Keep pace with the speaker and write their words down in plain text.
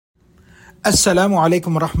Assalamu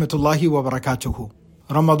alaikum wa rahmatullahi wa barakatuhu.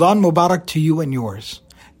 Ramadan Mubarak to you and yours.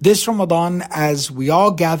 This Ramadan, as we all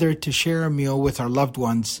gather to share a meal with our loved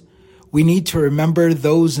ones, we need to remember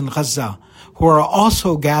those in Gaza who are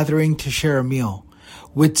also gathering to share a meal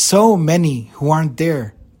with so many who aren't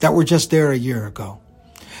there, that were just there a year ago.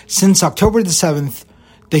 Since October the 7th,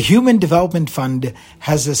 the Human Development Fund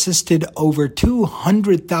has assisted over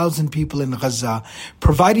 200,000 people in Gaza,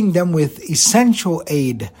 providing them with essential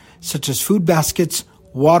aid such as food baskets,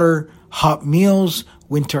 water, hot meals,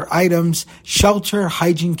 winter items, shelter,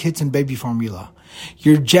 hygiene kits, and baby formula.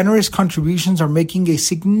 Your generous contributions are making a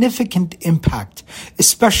significant impact,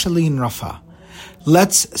 especially in Rafah.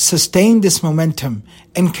 Let's sustain this momentum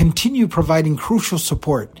and continue providing crucial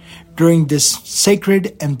support during this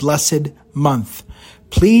sacred and blessed month.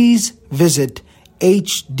 Please visit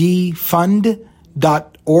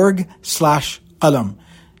hdfund.org/qalam.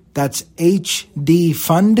 That's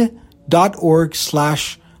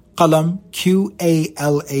hdfund.org/qalam,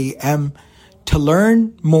 QALAM, to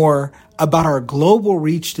learn more about our global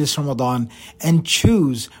reach this Ramadan and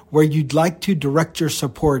choose where you'd like to direct your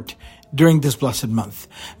support during this blessed month.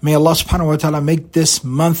 May Allah subhanahu wa ta'ala make this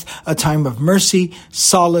month a time of mercy,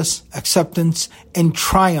 solace, acceptance, and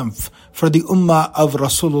triumph for the ummah of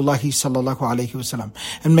Rasulullah sallallahu alayhi wasallam.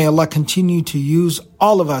 And may Allah continue to use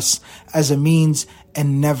all of us as a means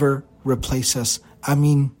and never replace us.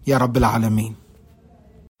 Ameen Ya Rabbil Alameen.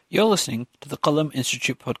 You're listening to the Qalam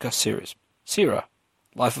Institute podcast series, Sīrah,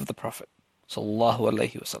 Life of the Prophet sallallahu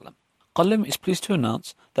alayhi wasallam. Qalam is pleased to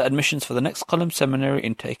announce that admissions for the next Qalam seminary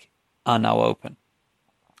intake are now open.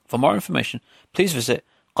 For more information, please visit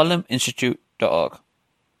qalaminstitute.org.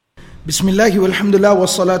 Bismillah walhamdulillah wa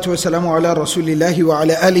salatu wa salamu ala rasulillahi wa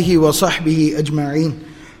ala alihi wa sahbihi ajma'een.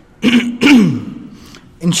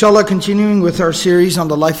 Inshallah, continuing with our series on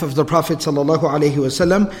the life of the Prophet sallallahu alaihi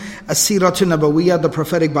wasallam, As-Sīrah Nabawiyyah, the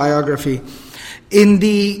prophetic biography. In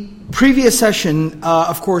the previous session,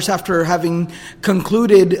 of course, after having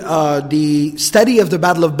concluded the study of the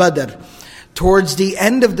Battle of Badr, towards the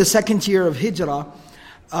end of the second year of Hijrah,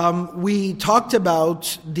 we talked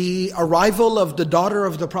about the arrival of the daughter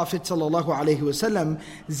of the Prophet sallallahu alaihi wasallam,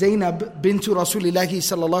 Zainab bintu Rasulillahi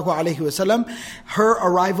sallallahu alaihi wasallam, her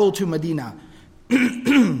arrival to Medina.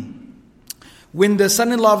 When the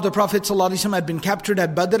son-in-law of the Prophet ﷺ had been captured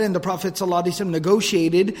at Badr and the Prophet ﷺ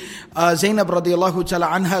negotiated Zainab radiallahu ta'ala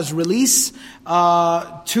anha's release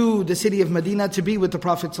to the city of Medina to be with the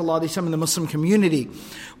Prophet ﷺ and the Muslim community.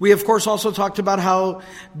 We of course also talked about how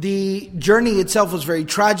the journey itself was very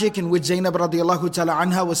tragic, in which Zainab radiallahu ta'ala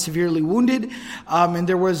anha was severely wounded, and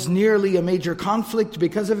there was nearly a major conflict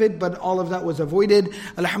because of it, but all of that was avoided,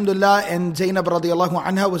 alhamdulillah, and Zainab radiallahu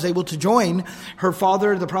anha was able to join her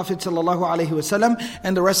father, the Prophet sallallahu alaihi wasallam,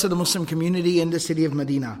 and the rest of the Muslim community in the city of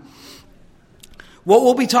Medina. What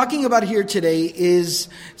we'll be talking about here today is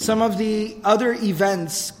some of the other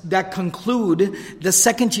events that conclude the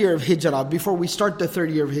second year of Hijrah before we start the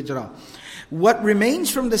third year of Hijrah. What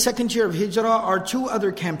remains from the second year of Hijrah are two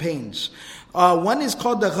other campaigns. One is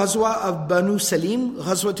called the Ghazwa of Banu Salim,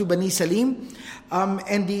 Ghazwa to Bani Salim,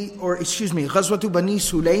 Ghazwa to Bani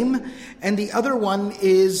Sulaim, and the other one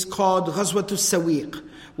is called Ghazwa to Sawiq,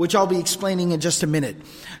 which I'll be explaining in just a minute.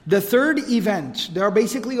 The third event, there are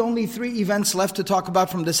basically only three events left to talk about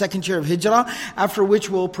from the second year of Hijrah, after which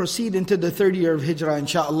we'll proceed into the third year of Hijrah,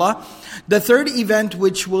 inshaAllah. The third event,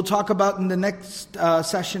 which we'll talk about in the next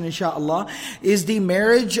session, inshaAllah, is the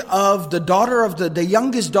marriage of the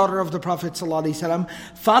youngest daughter of the Prophet ﷺ,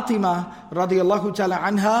 Fatima radiallahu ta'ala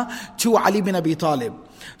anha, to Ali bin Abi Talib.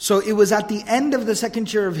 So it was at the end of the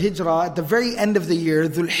second year of Hijrah, at the very end of the year,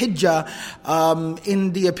 Dhul Hijjah,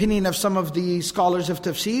 in the opinion of some of the scholars of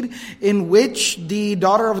tafsir, in which the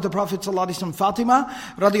daughter of the Prophet ﷺ, Fatima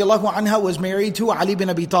radiallahu anha, was married to Ali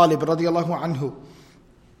bin Abi Talib radiallahu anhu.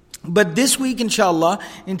 But this week, inshallah,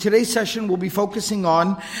 in today's session, we'll be focusing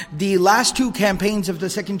on the last two campaigns of the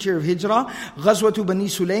second year of Hijrah, Ghazwa to Bani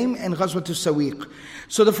Sulaim and Ghazwa to Sawiq.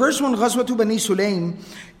 So the first one, Ghazwa to Bani Sulaim,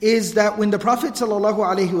 is that when the Prophet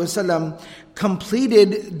ﷺ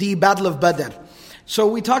completed the Battle of Badr. So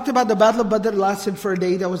we talked about the Battle of Badr lasted for a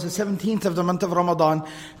day. That was the 17th of the month of Ramadan.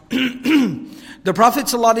 The Prophet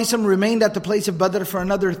ﷺ remained at the place of Badr for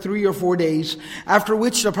another 3 or 4 days, after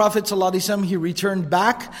which the Prophet ﷺ, he returned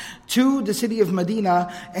back to the city of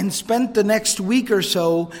Medina and spent the next week or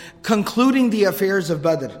so concluding the affairs of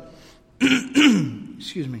Badr.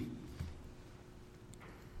 Excuse me.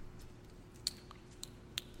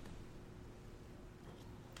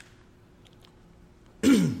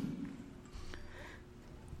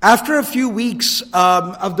 After a few weeks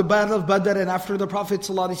of the Battle of Badr, and after the Prophet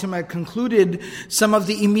ﷺ had concluded some of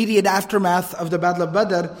the immediate aftermath of the Battle of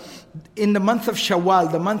Badr, in the month of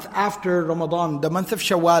Shawwal, the month after Ramadan, the month of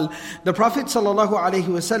Shawwal, the Prophet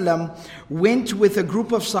ﷺ went with a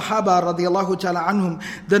group of Sahaba radiallahu ta'ala anhum.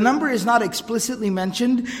 The number is not explicitly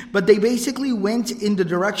mentioned, but they basically went in the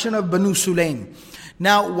direction of Banu Sulaym.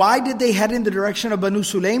 Now, why did they head in the direction of Banu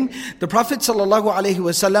Sulaym? The Prophet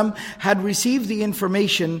ﷺ had received the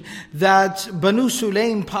information that Banu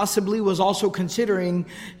Sulaym possibly was also considering,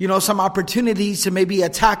 some opportunities to maybe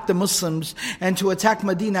attack the Muslims and to attack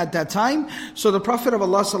Medina at that time. So the Prophet of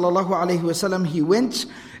Allah ﷺ, he went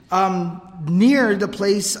near the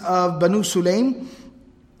place of Banu Sulaym,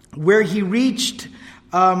 where he reached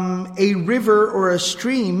a river or a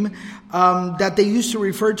stream that they used to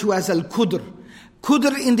refer to as Al-Qudr.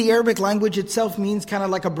 Qudr in the Arabic language itself means kind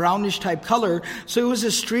of like a brownish type color. So it was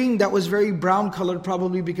a stream that was very brown colored,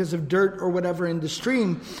 probably because of dirt or whatever in the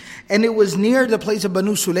stream. And it was near the place of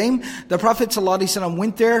Banu Sulaym. The Prophet ﷺ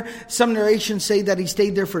went there. Some narrations say that he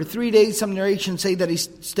stayed there for 3 days. Some narrations say that he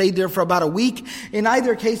stayed there for about a week. In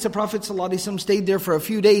either case, the Prophet ﷺ stayed there for a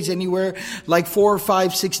few days, anywhere like 4,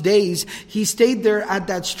 5, 6 days. He stayed there at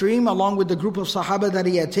that stream along with the group of Sahaba that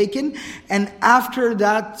he had taken. And after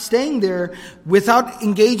that, staying there, without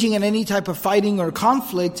engaging in any type of fighting or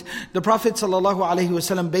conflict, the Prophet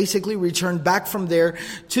ﷺ basically returned back from there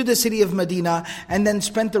to the city of Medina, and then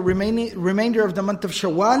spent the remainder of the month of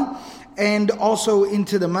Shawwal and also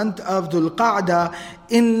into the month of Dhul Qa'dah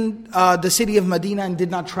in the city of Medina, and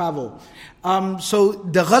did not travel. So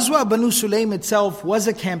the Ghazwa of Banu Sulaym itself was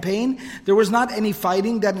a campaign. There was not any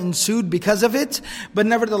fighting that ensued because of it, but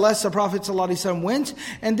nevertheless the Prophet ﷺ went.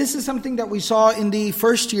 And this is something that we saw in the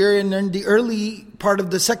first year and in the early part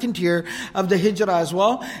of the second year of the Hijrah as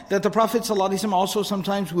well, that the Prophet ﷺ also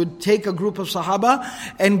sometimes would take a group of Sahaba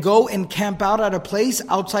and go and camp out at a place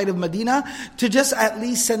outside of Medina to just at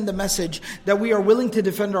least send the message that we are willing to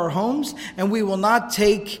defend our homes, and we will not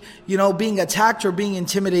take, being attacked or being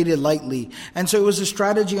intimidated lightly. And so it was a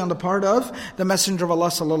strategy on the part of the Messenger of Allah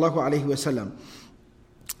sallallahu alaihi wasallam.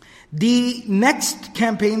 The next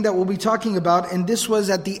campaign that we'll be talking about, and this was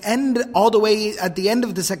at the end, all the way at the end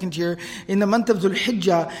of the second year, in the month of Dhul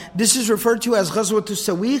Hijjah, this is referred to as Ghazwatul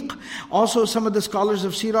Sawiq. Also, some of the scholars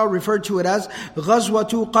of Sīrah refer to it as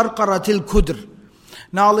Ghazwatu Qarqaratil Qudr.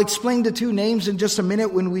 Now I'll explain the two names in just a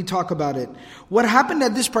minute when we talk about it. What happened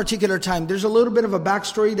at this particular time? There's a little bit of a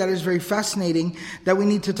backstory that is very fascinating that we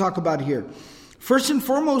need to talk about here. First and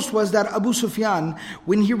foremost was that Abu Sufyan,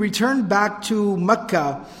 when he returned back to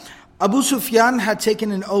Mecca, Abu Sufyan had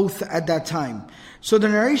taken an oath at that time. So the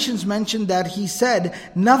narrations mention that he said,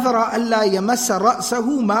 نَذَرَ أَلَّا يَمَسَّ رَأْسَهُ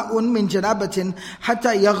مَاءٌ مِّن جَنَابَةٍ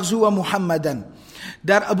حَتَّى يَغْزُوَ مُحَمَّدًا.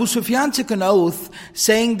 That Abu Sufyan took an oath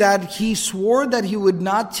saying that he swore that he would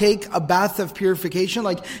not take a bath of purification,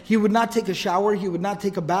 like he would not take a shower, he would not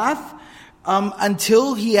take a bath,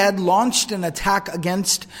 until he had launched an attack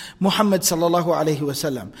against Muhammad sallallahu alaihi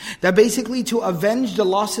wasallam. That basically to avenge the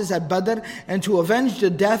losses at Badr and to avenge the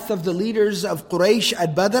death of the leaders of Quraysh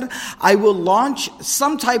at Badr, I will launch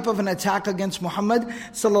some type of an attack against Muhammad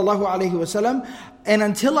sallallahu alaihi wasallam. And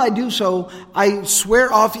until I do so, I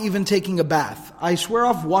swear off even taking a bath. I swear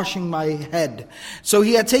off washing my head. So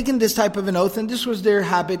he had taken this type of an oath, and this was their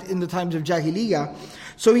habit in the times of Jahiliyyah.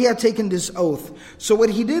 So he had taken this oath. So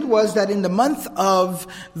what he did was that in the month of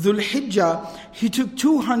Dhul Hijjah, he took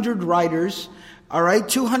 200 riders,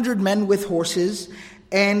 200 men with horses,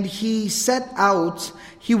 and he set out,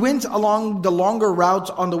 he went along the longer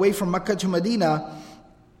route on the way from Mecca to Medina,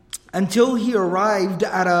 until he arrived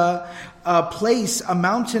at a place, a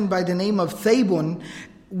mountain by the name of Thaybun,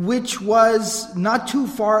 which was not too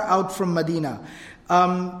far out from Medina.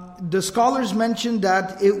 The scholars mentioned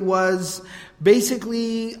that it was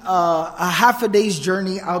basically a half a day's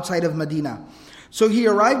journey outside of Medina. So he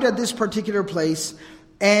arrived at this particular place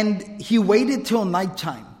and he waited till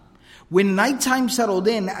nighttime. When nighttime settled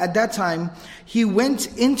in, at that time, he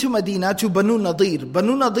went into Medina to Banu Nadir.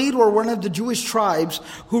 Banu Nadir were one of the Jewish tribes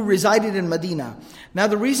who resided in Medina. Now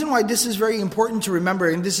the reason why this is very important to remember,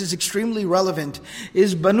 and this is extremely relevant,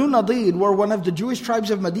 is Banu Nadir were one of the Jewish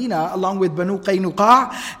tribes of Medina, along with Banu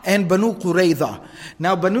Qaynuqa and Banu Qurayza.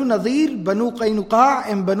 Now Banu Nadir, Banu Qaynuqa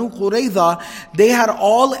and Banu Qurayza, they had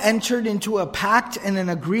all entered into a pact and an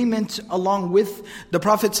agreement along with the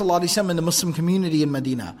Prophet ﷺ and the Muslim community in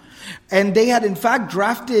Medina. And they had in fact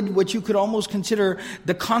drafted what you could almost consider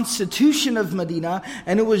the constitution of Medina,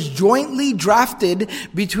 and it was jointly drafted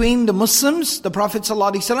between the Muslims, the Prophet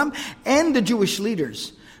ﷺ, and the Jewish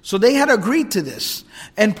leaders. So they had agreed to this.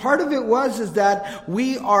 And part of it is that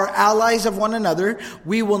we are allies of one another.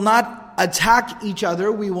 We will not attack each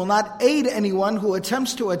other. We will not aid anyone who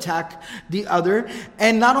attempts to attack the other.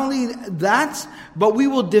 And not only that, but we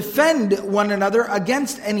will defend one another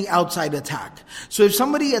against any outside attack. So if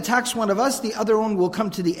somebody attacks one of us, the other one will come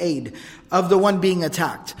to the aid of the one being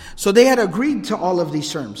attacked. So they had agreed to all of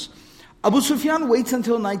these terms. Abu Sufyan waits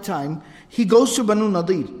until nighttime. He goes to Banu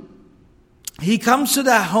Nadir. He comes to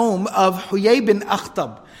the home of Huyay bin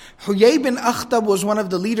Akhtab. Huyay bin Akhtab was one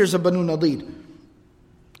of the leaders of Banu Nadir.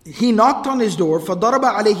 He knocked on his door, فَضَرَبَ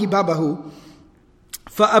عَلَيْهِ بَابَهُ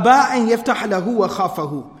فَأَبَى أَنْ يَفْتَحَ لَهُ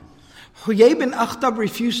وَخَافَهُ. Huyay bin Akhtab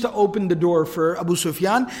refused to open the door for Abu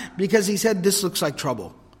Sufyan because he said, this looks like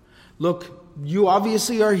trouble. Look, you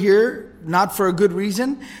obviously are here not for a good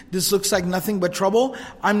reason. This looks like nothing but trouble.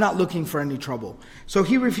 I'm not looking for any trouble. So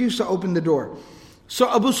he refused to open the door. So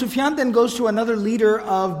Abu Sufyan then goes to another leader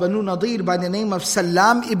of Banu Nadir by the name of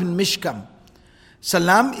Salam ibn Mishkam.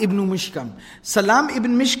 Salam ibn Mishkam. Salam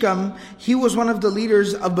ibn Mishkam, he was one of the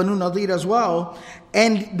leaders of Banu Nadir as well.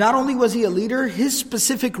 And not only was he a leader, his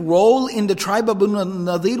specific role in the tribe of Banu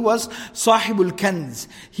Nadir was Sahibul Kanz.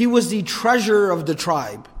 He was the treasurer of the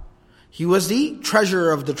tribe. He was the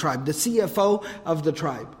treasurer of the tribe, the CFO of the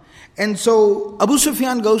tribe. And so Abu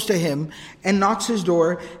Sufyan goes to him and knocks his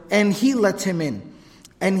door and he lets him in.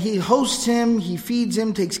 And he hosts him, he feeds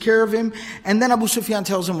him, takes care of him. And then Abu Sufyan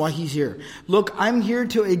tells him why he's here. Look, I'm here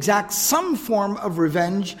to exact some form of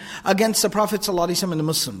revenge against the Prophet ﷺ and the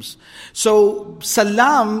Muslims. So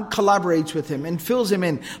Salam collaborates with him and fills him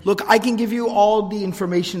in. Look, I can give you all the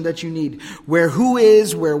information that you need. Where who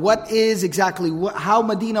is, where what is, exactly how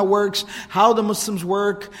Medina works, how the Muslims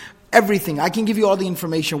work, everything. I can give you all the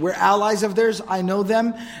information. We're allies of theirs, I know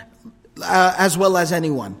them. As well as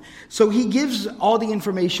anyone. So he gives all the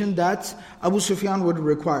information that Abu Sufyan would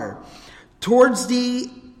require. Before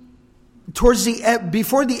the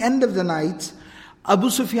end of the night, Abu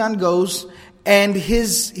Sufyan goes and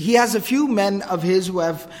he has a few men of his who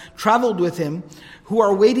have traveled with him, who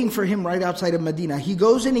are waiting for him right outside of Medina. He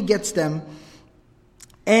goes and he gets them,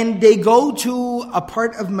 and they go to a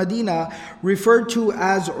part of Medina referred to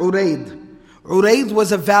as Urayd. Urayd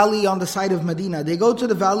was a valley on the side of Medina. They go to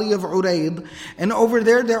the valley of Urayd, and over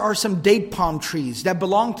there are some date palm trees that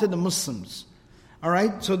belong to the Muslims. All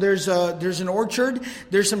right, so there's an orchard.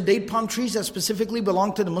 There's some date palm trees that specifically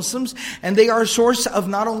belong to the Muslims, and they are a source of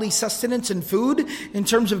not only sustenance and food in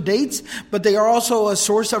terms of dates, but they are also a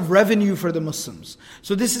source of revenue for the Muslims.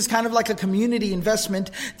 So this is kind of like a community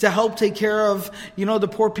investment to help take care of, the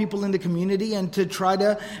poor people in the community and to try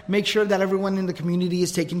to make sure that everyone in the community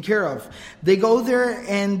is taken care of. They go there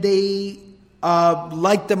and they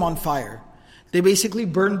light them on fire. They basically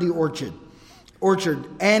burn the orchard,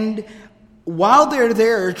 and while they're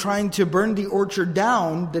there trying to burn the orchard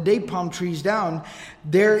down, the date palm trees down,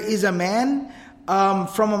 there is a man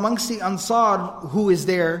from amongst the Ansar who is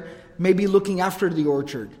there, maybe looking after the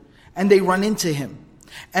orchard. And they run into him.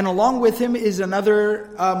 And along with him is another,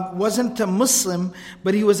 wasn't a Muslim,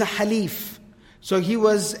 but he was a Halif. So he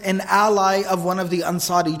was an ally of one of the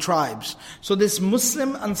Ansari tribes. So this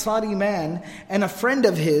Muslim Ansari man and a friend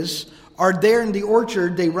of his are there in the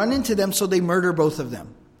orchard. They run into them, so they murder both of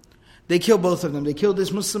them. They kill both of them. They kill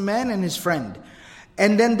this Muslim man and his friend.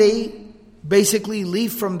 And then they basically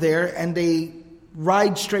leave from there and they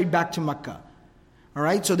ride straight back to Mecca. All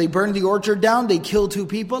right, so they burn the orchard down, they kill two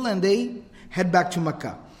people, and they head back to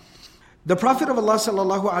Mecca. The Prophet of Allah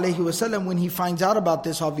ﷺ, when he finds out about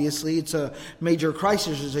this, obviously it's a major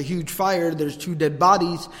crisis. There's a huge fire, there's 2 dead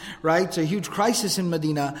bodies, right? It's a huge crisis in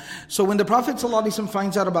Medina. So when the Prophet ﷺ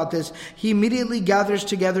finds out about this, he immediately gathers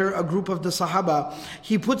together a group of the Sahaba.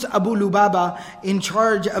 He puts Abu Lubaba in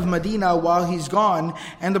charge of Medina while he's gone,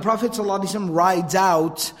 and the Prophet ﷺ rides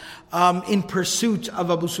out in pursuit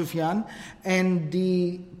of Abu Sufyan and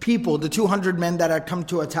the people, the 200 men that had come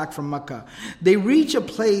to attack from Mecca. They reach a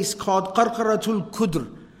place called Qarqaratul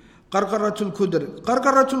Qudr. Qarqaratul Qudr.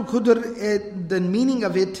 Qarqaratul Qudr, the meaning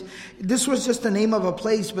of it, this was just the name of a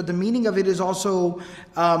place, but the meaning of it is also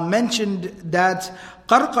mentioned that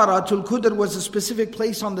Qarqaratul Qudr was a specific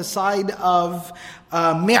place on the side of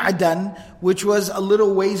Mi'dan, which was a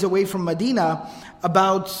little ways away from Medina.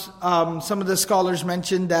 About, some of the scholars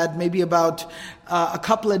mentioned that maybe about a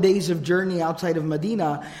couple of days of journey outside of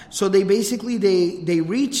Medina. So they basically, they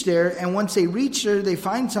reach there, and once they reach there, they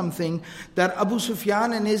find something that Abu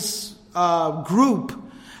Sufyan and his group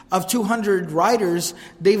of 200 riders,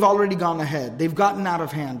 they've already gone ahead. They've gotten out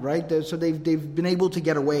of hand, right? So they've been able to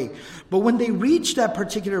get away. But when they reach that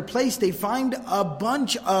particular place, they find a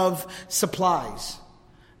bunch of supplies.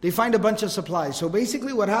 They find a bunch of supplies. So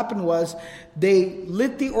basically what happened was they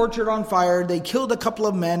lit the orchard on fire. They killed a couple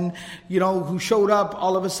of men, who showed up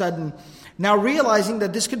all of a sudden. Now realizing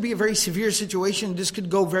that this could be a very severe situation, this could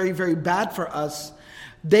go very, very bad for us,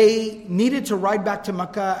 they needed to ride back to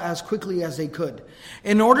Mecca as quickly as they could.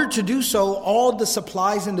 In order to do so, all the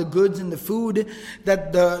supplies and the goods and the food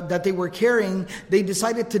that they were carrying, they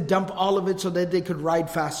decided to dump all of it so that they could ride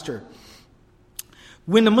faster.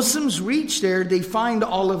 When the Muslims reach there, they find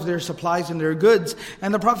all of their supplies and their goods.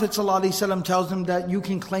 And the Prophet ﷺ tells them that you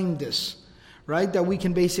can claim this, right? That we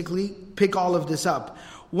can basically pick all of this up.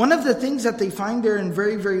 One of the things that they find there in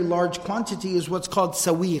very, very large quantity is what's called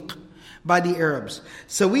sawiq by the Arabs.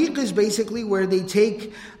 Sawiq is basically where they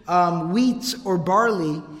take wheat or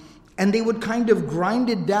barley and they would kind of grind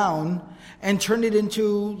it down and turn it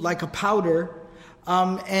into like a powder.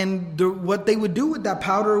 What they would do with that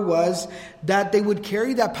powder was that they would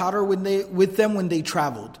carry that powder with them when they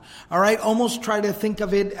traveled. All right, almost try to think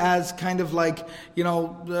of it as kind of like,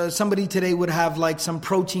 somebody today would have like some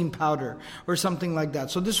protein powder or something like that.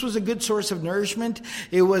 So this was a good source of nourishment.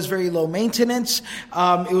 It was very low maintenance.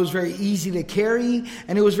 It was very easy to carry,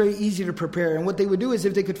 and it was very easy to prepare. And what they would do is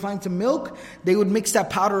if they could find some milk, they would mix that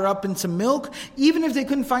powder up in some milk. Even if they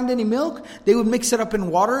couldn't find any milk, they would mix it up in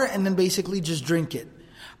water and then basically just drink it.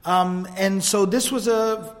 And so this was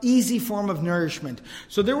a easy form of nourishment.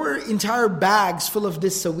 So there were entire bags full of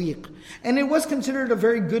this sawiq. And it was considered a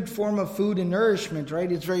very good form of food and nourishment,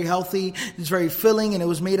 right? It's very healthy, it's very filling, and it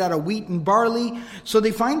was made out of wheat and barley. So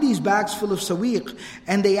they find these bags full of sawiq,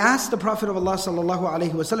 and they asked the Prophet of Allah sallallahu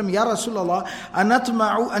alaihi wasallam, Ya Rasulullah,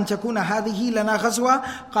 anatma'u an takuna hadhihi lana ghazwa?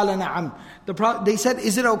 Qala na'am. They said,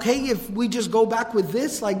 is it okay if we just go back with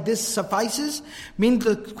this, like this suffices?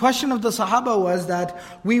 The question of the Sahaba was that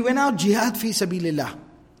we went out jihad fi sabilillah.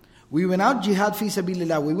 We went out jihad fi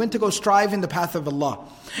sabilillah. We went to go strive in the path of Allah.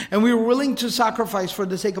 And we were willing to sacrifice for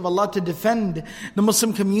the sake of Allah to defend the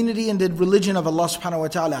Muslim community and the religion of Allah subhanahu wa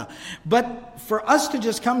ta'ala. But for us to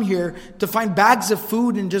just come here to find bags of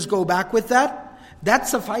food and just go back with that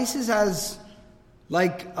suffices as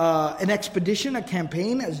like an expedition, a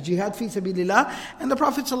campaign, as jihad fi sabilillah. And the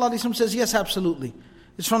Prophet ﷺ says, yes, absolutely.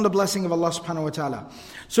 It's from the blessing of Allah subhanahu wa ta'ala.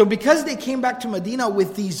 So because they came back to Medina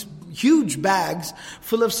with these huge bags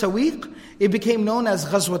full of sawiq, it became known as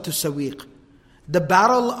Ghazwatul Sawiq, the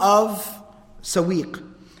Battle of Sawiq.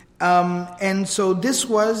 And so this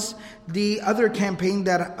was the other campaign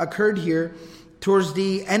that occurred here towards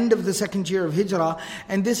the end of the second year of Hijrah.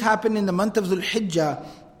 And this happened in the month of Dhul Hijjah.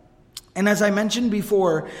 And as I mentioned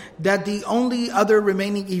before, that the only other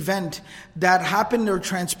remaining event that happened or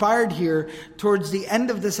transpired here towards the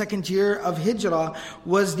end of the second year of Hijrah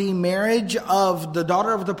was the marriage of the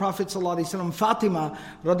daughter of the Prophet ﷺ, Fatima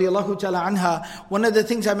radiallahu ta'ala anha. One of the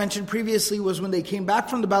things I mentioned previously was when they came back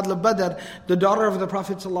from the Battle of Badr, the daughter of the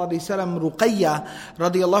Prophet ﷺ, Ruqayya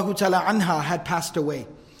radiallahu ta'ala anha, had passed away.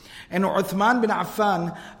 And Uthman bin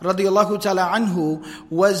Affan radiallahu ta'ala anhu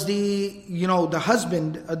was the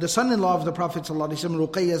husband, the son-in-law of the Prophet ﷺ,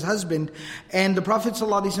 Ruqayya's husband. And the Prophet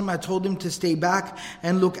ﷺ had told him to stay back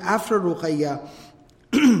and look after Ruqayya.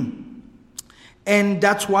 And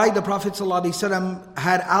that's why the Prophet ﷺ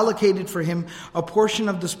had allocated for him a portion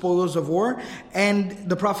of the spoils of war. And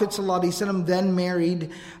the Prophet ﷺ then married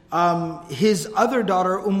his other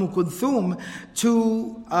daughter, Kulthum,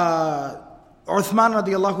 to Uthman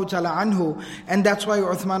radiallahu ta'ala anhu, and that's why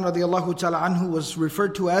Uthman radiallahu ta'ala anhu was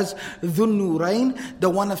referred to as Dhun Nurayn, the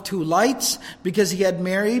one of two lights, because he had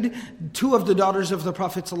married two of the daughters of the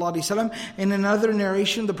Prophet ﷺ. In another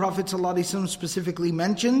narration, the Prophet ﷺ specifically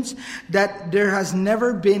mentions that there has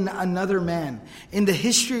never been another man in the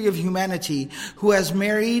history of humanity who has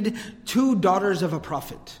married two daughters of a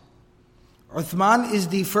prophet. Uthman is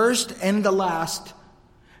the first and the last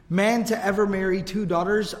man to ever marry two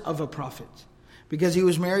daughters of a prophet. Because he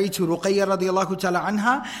was married to Ruqayya radiallahu ta'ala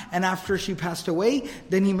anha, and after she passed away,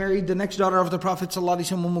 then he married the next daughter of the Prophet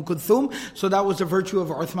ﷺ, Kulthum. So that was the virtue of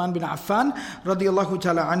Uthman bin Affan radiallahu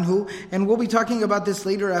ta'ala anhu. And we'll be talking about this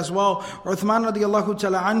later as well. Uthman radiallahu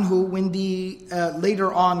ta'ala anhu, when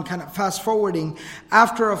later on, kind of fast forwarding,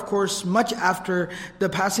 after, of course, much after the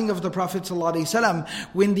passing of the Prophet ﷺ,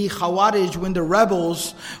 when the Khawarij, when the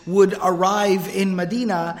rebels would arrive in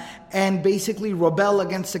Medina and basically rebel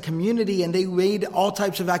against the community, and they made all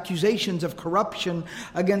types of accusations of corruption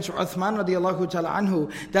against Uthman radiallahu ta'ala anhu.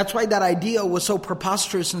 That's why that idea was so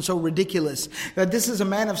preposterous and so ridiculous. That this is a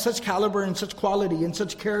man of such caliber and such quality and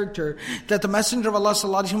such character, that the Messenger of Allah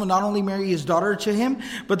sallallahu alaihi wasallam would not only marry his daughter to him,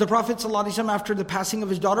 but the Prophet sallallahu alaihi wasallam, after the passing of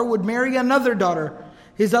his daughter, would marry another daughter,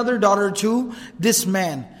 his other daughter, to this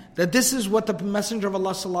man. that this is what the Messenger of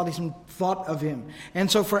Allah ﷺ thought of him.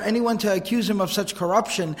 And so for anyone to accuse him of such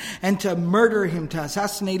corruption and to murder him, to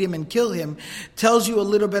assassinate him and kill him, tells you a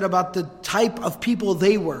little bit about the type of people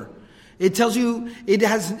they were. It tells you,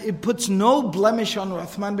 it puts no blemish on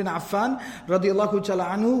Uthman bin Affan radiallahu ta'ala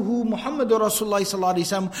anhu, who Muhammadur Rasulullah sallallahu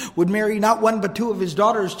alaihi wasallam would marry not one but two of his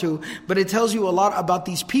daughters to. But it tells you a lot about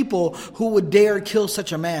these people who would dare kill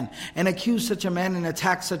such a man and accuse such a man and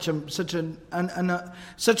attack such an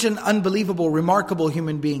unbelievable, remarkable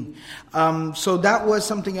human being. So that was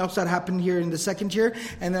something else that happened here in the second year.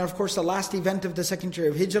 And then of course the last event of the second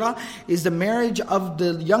year of Hijrah is the marriage of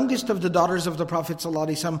the youngest of the daughters of the Prophet sallallahu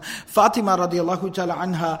alaihi wasallam, Fatima radiallahu ta'ala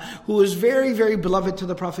anha, who was very, very beloved to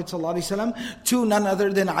the Prophet sallallahu alaihi wasallam, to none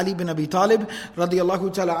other than Ali bin Abi Talib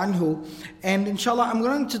radiallahu ta'ala anhu. And inshallah, I'm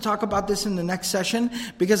going to talk about this in the next session,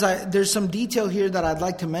 because there's some detail here that I'd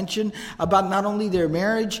like to mention about not only their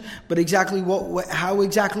marriage, but exactly how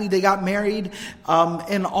exactly they got married,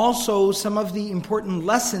 and also some of the important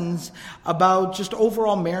lessons about just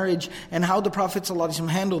overall marriage and how the Prophet sallallahu alaihi wasallam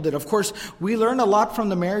handled it. Of course, we learn a lot from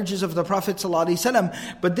the marriages of the Prophet sallallahu alaihi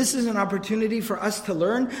wasallam, but this is an opportunity for us to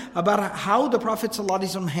learn about how the Prophet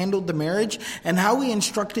ﷺ handled the marriage and how he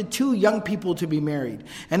instructed two young people to be married.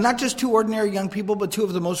 And not just two ordinary young people, but two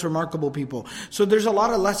of the most remarkable people. So there's a lot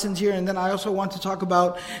of lessons here. And then I also want to talk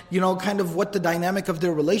about, kind of what the dynamic of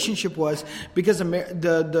their relationship was, because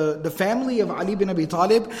the family of Ali bin Abi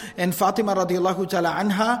Talib and Fatima radiallahu ta'ala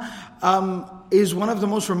anha is one of the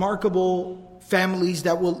most remarkable families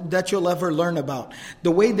that you'll ever learn about. The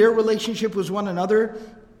way their relationship was one another,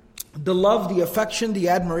 the love, the affection, the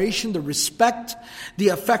admiration, the respect, the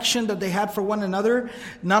affection that they had for one another.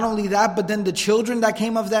 Not only that, but then the children that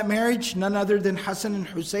came of that marriage, none other than Hassan and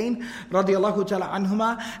Hussein radiallahu ta'ala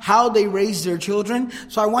anhuma, how they raised their children.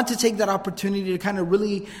 So I want to take that opportunity to kind of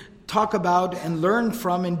really talk about and learn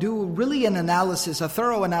from and do really an analysis, a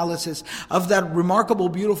thorough analysis of that remarkable,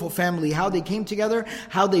 beautiful family, how they came together,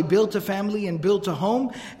 how they built a family and built a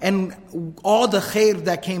home, and all the khair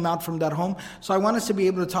that came out from that home. So I want us to be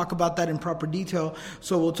able to talk about that in proper detail.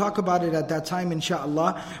 So we'll talk about it at that time,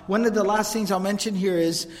 inshaAllah. One of the last things I'll mention here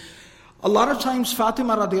is, a lot of times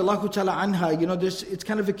Fatima radiallahu ta'ala anha, it's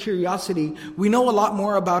kind of a curiosity. We know a lot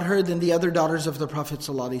more about her than the other daughters of the Prophet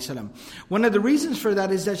sallallahu alaihi wasallam. One of the reasons for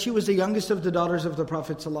that is that she was the youngest of the daughters of the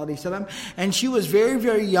Prophet sallallahu alaihi wasallam, and she was very,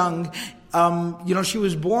 very young. She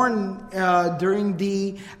was born during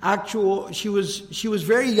the actual. She was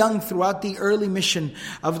very young throughout the early mission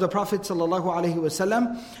of the Prophet sallallahu alaihi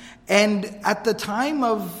wasallam, and at the time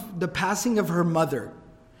of the passing of her mother.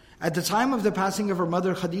 At the time of the passing of her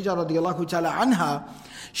mother, Khadija radiallahu ta'ala anha,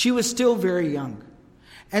 she was still very young.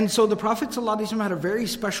 And so the Prophet ﷺ had a very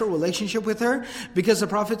special relationship with her, because the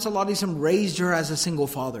Prophet ﷺ raised her as a single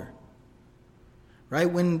father. Right?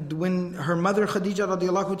 When her mother Khadija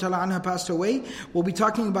radiallahu ta'ala anha passed away, we'll be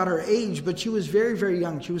talking about her age, but she was very, very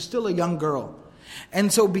young. She was still a young girl.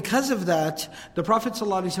 And so because of that, the Prophet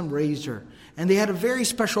ﷺ raised her. And they had a very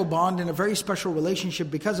special bond and a very special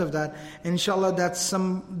relationship because of that. Inshallah, that's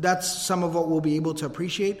some of what we'll be able to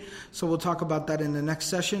appreciate. So we'll talk about that in the next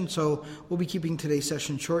session. So we'll be keeping today's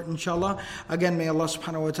session short, inshallah. Again, may Allah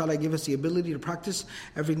subhanahu wa ta'ala give us the ability to practice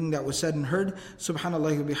everything that was said and heard.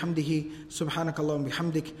 Subhanallah wa bihamdihi, subhanakallahum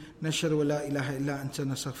bihamdik, nashhadu wa la ilaha illa anta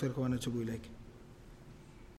nastaghfiruka wa natubu ilayk.